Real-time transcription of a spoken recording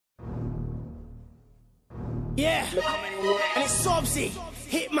Yeah, and it's Subzee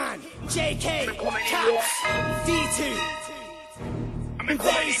Hitman, Jaykae Shm, D2,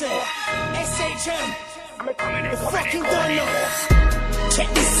 Invasion, Shm. The fucking done now. Check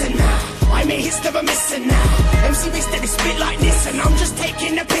this and now. I made hits never missing now. MC wasted this spit like this and I'm just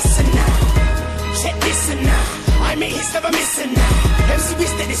taking a piss and now. Check this and now. I made hits never missing now. MC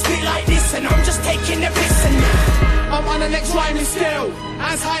wasted this spit like this and I'm just taking a piss and now. I'm on the next rhyming scale,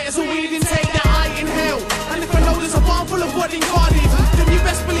 as high as a weed intake that I inhale. And if I know there's a barn full of wedding cardies, then you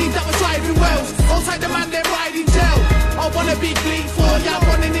best believe that we're driving wells. Don't take the man, they're riding jail. I want a big bleak for ya,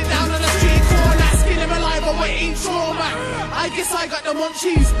 running it down on the street corner. Skin him alive, but we ain't trauma. I guess I got the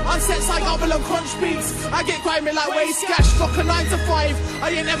munchies, on sets I gobble and crunch beats. I get grimy like waste cash, clock a 9 to 5. I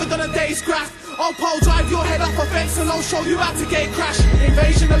ain't never done a day's graft. I'll pole drive your head off a fence and I'll show you how to get crash.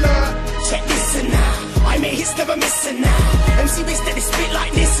 Invasion alert. Check this and now. I made hits never missing now. MC wasted this spit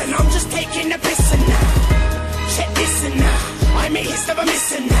like this and I'm just taking a piss and now. Check this and now. I made hits never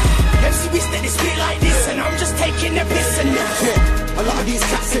missing now. MC wasted this spit like this and I'm just taking a piss and now. Yeah, a lot of these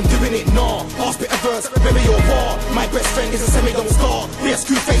cats ain't doing it, nah. Last bit of verse, remember your war. My best friend is a semi-don't star. We a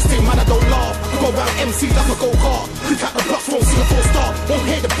screw-faced thing, man, I don't laugh. I go round MCs like a go-kart. Quick out the blocks, won't see a 4-star. Won't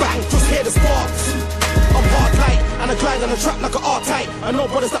hear the bang, just hear the sparks. I'm hard light, and I grind on the trap like an R-type. I know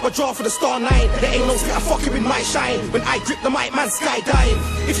brothers that would draw for the star 9. There ain't no spitter fucking with my shine. When I grip the mic, man, skydive.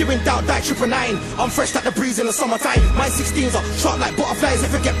 If you're in doubt, die 999. I'm fresh like the breeze in the summertime. My 16s are short like butterflies.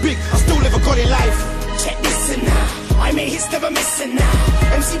 If I get big, I still live a godly life. Check this and now. I made hits never missing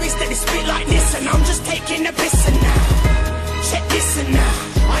now. MC wasted this spit like this and I'm just taking a piss and now. Check this and now.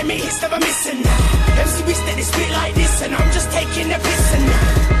 I made hits never missing now. MC wasted this spit like this and I'm just taking a piss and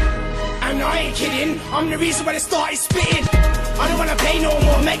now. And I ain't kidding, I'm the reason why they started spitting. I don't wanna play no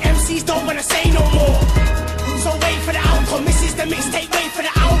more, make MCs don't wanna say no more. So wait for the outcome, this is the mixtape, wait for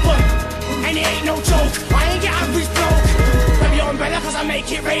the album. And it ain't no joke, I ain't get average bloke. Grab your umbrella cause I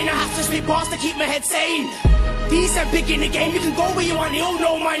make it rain, I have to spit bars to keep my head sane. These are big in the game, you can go where you want, you all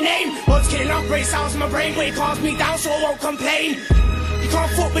know my name. What's killing up, great sounds in my brain, but it calms me down so I won't complain. You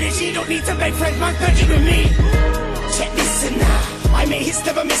can't fuck with a G, don't need to beg friends, man's begging with me. Check this and now. I made hits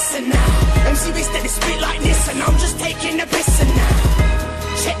never missing now. MC wasted this spit like this and I'm just taking a piss and now.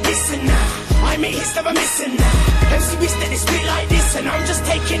 Check this and now. I made hits never missing now. MC wasted this spit like this and I'm just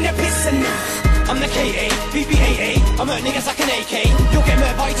taking a piss and now. I'm the KA, BBAA, I'm hurt niggas like an AK. You'll get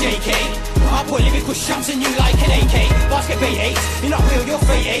murdered by JK. I put lyrical shams in you like an AK. Basket bait 8, you're not real, you're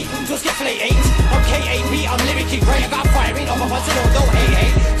fake 8. Just get flay 8. I'm KAP, I'm lyrically great. I got firing off my to know, don't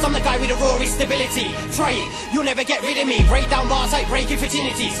hate. So I'm the guy with the rawest stability. Try it, you'll never get rid of me. Break down bars like breaking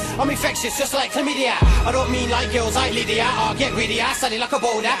virginities. I'm infectious just like chlamydia. I don't mean like girls like Lydia. I'll get rid of ya, standing like a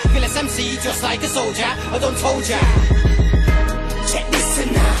boulder. Feel MC just like a soldier. I done told ya. Check this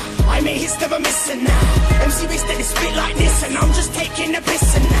and now. I made hits never missing now. MC wasted this spit like this and I'm just taking a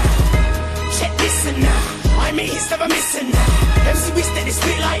piss and now. Check this and now. I made hits never missing now. MC wasted this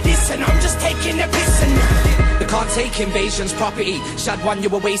spit like this and I'm just taking a piss and now. They can't take invasion's property. Shad one, you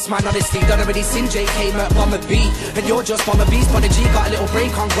a waste man, honestly. Done already seen Jaykae Shm bomber B. And you're just bomber B's, but the G got a little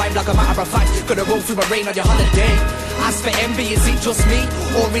break on grind like a matter of fact. Gonna roll through the rain on your holiday. As for envy, is it just me?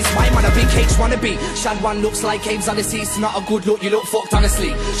 Or is my man a big H wannabe? Shad one looks like Ames on the sea. It's not a good look, you look fucked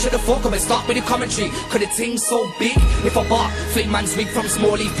honestly. Should've thought come and start with the commentary. Could the thing so big? If I bark, flick man's wig from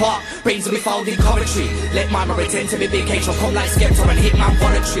Small Leaf Park. Brains will be found in commentary. Let my man pretend to be big H or come like Skeptor and Hitman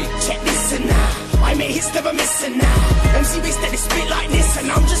voluntary. Check this and now. I made hits never missing now. MC wasted this spit like this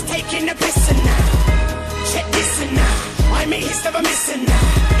and I'm just taking a piss and now. Check this and now. I made hits never missing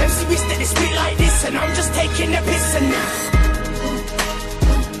now. MC wasted this spit like this and I'm just taking a piss and now.